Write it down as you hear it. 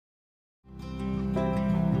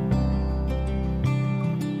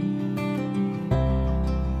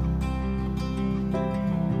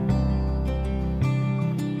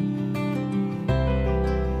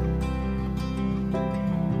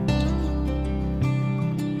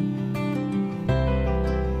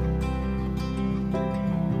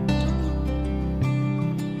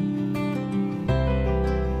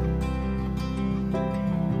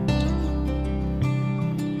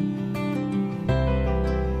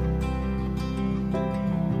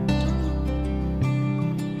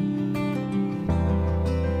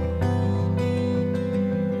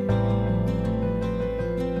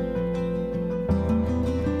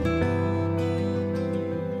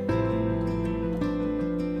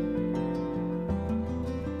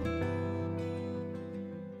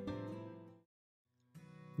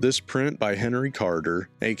This print by Henry Carter,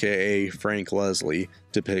 aka Frank Leslie,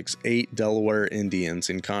 depicts 8 Delaware Indians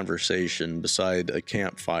in conversation beside a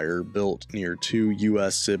campfire built near 2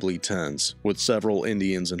 U.S. Sibley tents, with several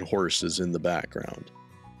Indians and horses in the background.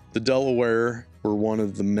 The Delaware were one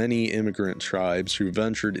of the many immigrant tribes who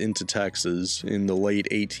ventured into Texas in the late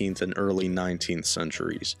 18th and early 19th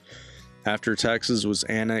centuries. After Texas was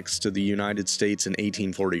annexed to the United States in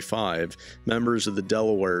 1845, members of the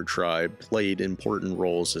Delaware tribe played important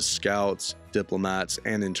roles as scouts, diplomats,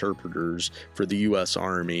 and interpreters for the U.S.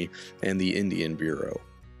 Army and the Indian Bureau.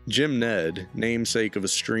 Jim Ned, namesake of a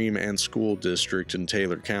stream and school district in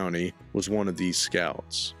Taylor County, was one of these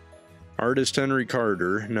scouts. Artist Henry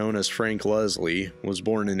Carter, known as Frank Leslie, was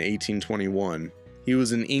born in 1821. He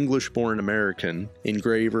was an English-born American,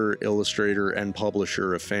 engraver, illustrator, and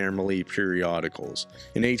publisher of family periodicals.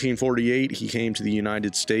 In 1848, he came to the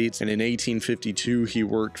United States, and in 1852, he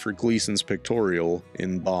worked for Gleason's Pictorial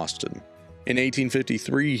in Boston. In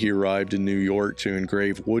 1853, he arrived in New York to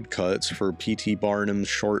engrave woodcuts for P.T. Barnum's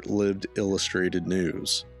short-lived Illustrated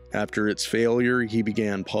News. After its failure, he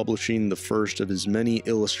began publishing the first of his many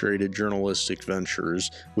illustrated journalistic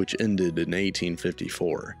ventures, which ended in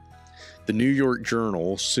 1854. The New York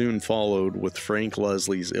Journal soon followed with Frank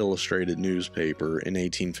Leslie's illustrated newspaper in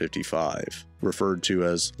 1855, referred to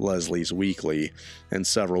as Leslie's Weekly, and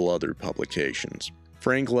several other publications.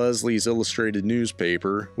 Frank Leslie's illustrated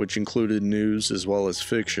newspaper, which included news as well as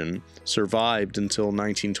fiction, survived until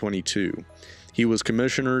 1922. He was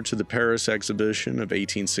commissioner to the Paris exhibition of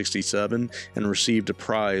 1867 and received a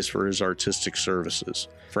prize for his artistic services.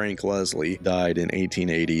 Frank Leslie died in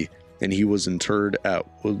 1880, and he was interred at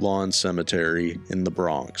Woodlawn Cemetery in the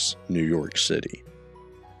Bronx, New York City.